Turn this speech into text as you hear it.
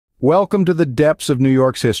Welcome to the depths of New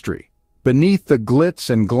York's history. Beneath the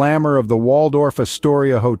glitz and glamour of the Waldorf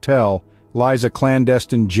Astoria Hotel lies a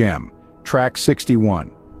clandestine gem, Track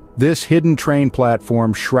 61. This hidden train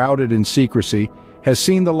platform, shrouded in secrecy, has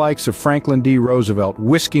seen the likes of Franklin D. Roosevelt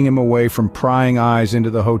whisking him away from prying eyes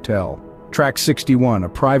into the hotel. Track 61, a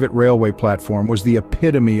private railway platform, was the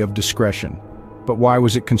epitome of discretion. But why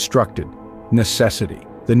was it constructed? Necessity.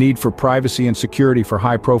 The need for privacy and security for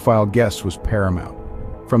high-profile guests was paramount.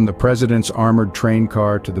 From the president's armored train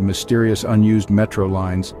car to the mysterious unused metro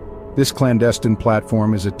lines, this clandestine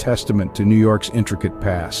platform is a testament to New York's intricate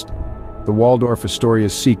past. The Waldorf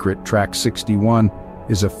Astoria's secret, Track 61,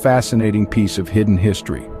 is a fascinating piece of hidden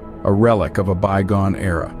history, a relic of a bygone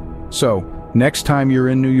era. So, next time you're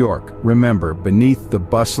in New York, remember, beneath the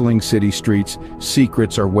bustling city streets,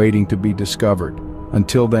 secrets are waiting to be discovered.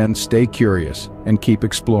 Until then, stay curious and keep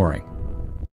exploring.